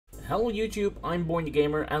Hello YouTube, I'm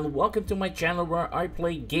BOINGtheGamer and welcome to my channel where I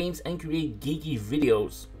play games and create geeky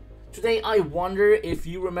videos. Today I wonder if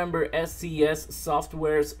you remember SCS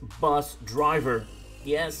Software's Bus Driver.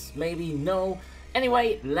 Yes, maybe, no.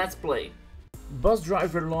 Anyway, let's play. Bus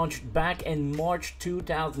Driver launched back in March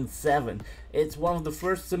 2007. It's one of the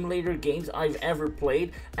first simulator games I've ever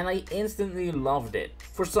played and I instantly loved it.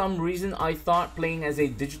 For some reason I thought playing as a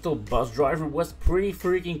digital bus driver was pretty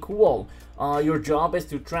freaking cool. Your job is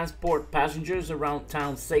to transport passengers around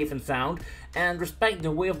town safe and sound and respect the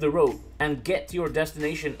way of the road and get to your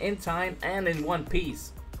destination in time and in one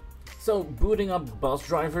piece. So booting up Bus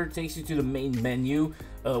Driver takes you to the main menu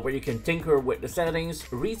where you can tinker with the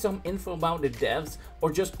settings, read some info about the devs,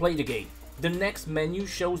 or just play the game. The next menu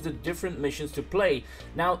shows the different missions to play.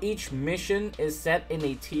 Now each mission is set in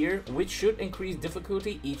a tier which should increase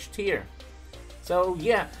difficulty each tier. So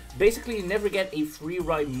yeah, basically you never get a free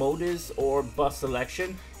ride modus or bus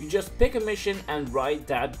selection, you just pick a mission and ride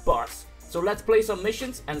that bus. So let's play some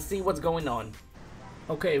missions and see what's going on.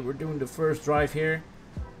 Okay, we're doing the first drive here.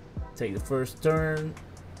 Take the first turn.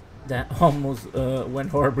 That almost went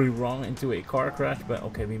horribly wrong into a car crash, but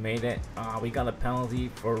okay, we made it. We got a penalty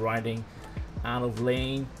for riding out of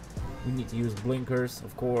lane. We need to use blinkers,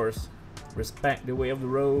 of course. Respect the way of the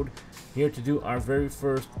road. Here to do our very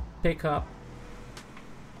first pickup.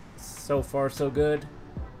 So far so good.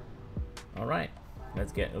 Alright,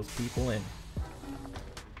 let's get those people in.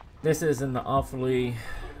 This is an awfully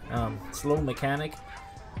slow mechanic.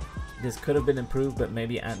 This could have been improved, but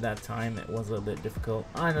maybe at that time it was a little bit difficult.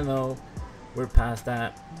 I don't know. We're past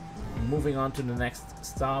that. Moving on to the next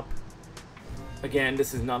stop. Again,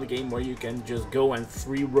 this is not a game where you can just go and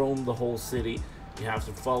free roam the whole city. You have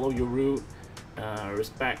to follow your route,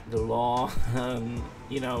 respect the law,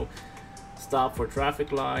 you know, stop for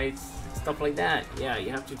traffic lights, stuff like that. Yeah, you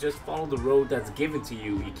have to just follow the road that's given to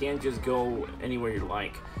you. You can't just go anywhere you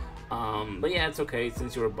like. But yeah, it's okay.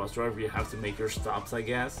 Since you're a bus driver, you have to make your stops, I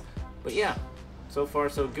guess. But yeah, so far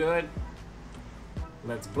so good.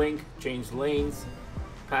 Let's blink, change lanes,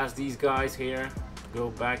 pass these guys here, go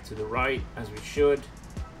back to the right as we should.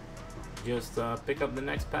 Just pick up the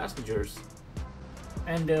next passengers.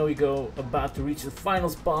 And there we go, about to reach the final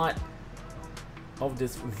spot of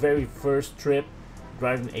this very first trip,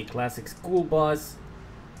 driving a classic school bus.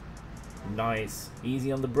 Nice,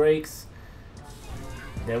 easy on the brakes.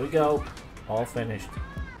 There we go, all finished.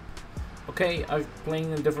 Okay, I'm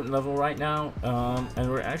playing a different level right now, and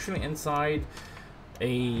we're actually inside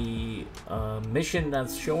a mission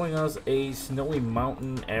that's showing us a snowy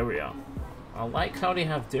mountain area. I like how they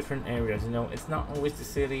have different areas, you know, it's not always the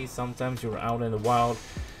city, sometimes you're out in the wild,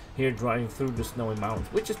 here driving through the snowy mountains,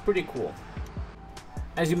 which is pretty cool.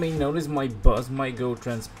 As you may notice, my bus might go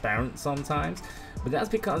transparent sometimes, but that's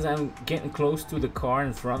because I'm getting close to the car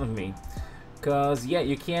in front of me. Because yeah,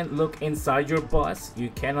 you can't look inside your bus,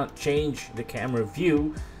 you cannot change the camera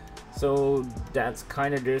view, so that's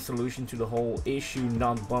kind of their solution to the whole issue,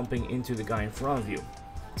 not bumping into the guy in front of you.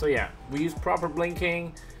 So yeah, we used proper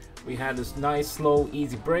blinking, we had this nice slow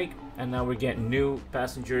easy brake, and now we're getting new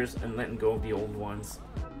passengers and letting go of the old ones.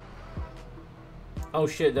 Oh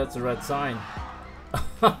shit, that's a red sign.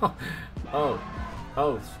 oh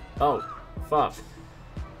fuck.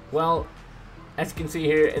 Well, as you can see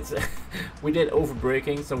here, it's we did over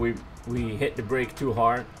braking, so we hit the brake too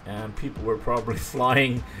hard and people were probably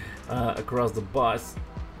flying across the bus.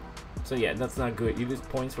 So yeah, that's not good. You lose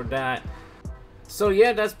points for that. So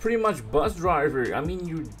yeah, that's pretty much Bus Driver. I mean,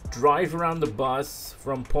 you drive around the bus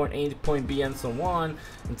from point A to point B and so on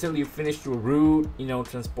until you finish your route, you know,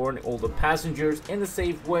 transporting all the passengers in a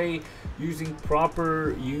safe way, using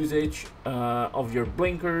proper usage of your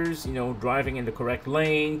blinkers, you know, driving in the correct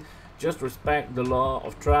lane. Just respect the law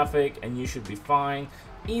of traffic and you should be fine.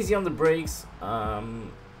 Easy on the brakes.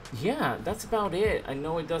 Yeah, that's about it. I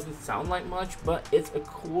know it doesn't sound like much, but it's a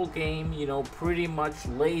cool game, you know, pretty much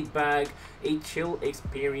laid back, a chill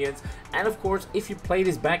experience. And of course, if you played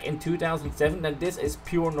this back in 2007, then this is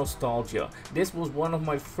pure nostalgia. This was one of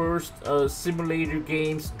my first simulator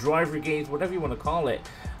games, driver games, whatever you want to call it.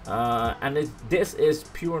 And this is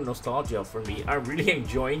pure nostalgia for me. I'm really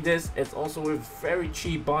enjoying this. It's also a very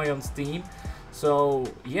cheap buy on Steam. So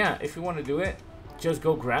yeah, if you want to do it, just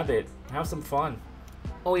go grab it. Have some fun.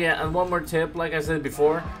 Oh yeah, and one more tip, like I said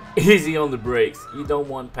before, easy on the brakes. You don't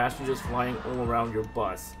want passengers flying all around your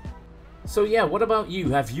bus. So yeah, what about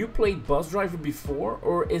you? Have you played Bus Driver before,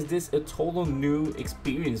 or is this a total new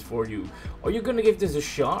experience for you? Are you gonna give this a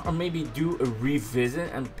shot, or maybe do a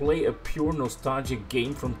revisit and play a pure nostalgic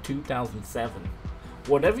game from 2007?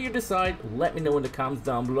 Whatever you decide, let me know in the comments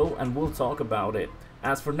down below and we'll talk about it.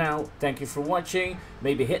 As for now, thank you for watching.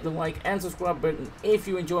 Maybe hit the like and subscribe button if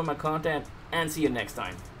you enjoy my content, and see you next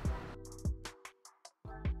time.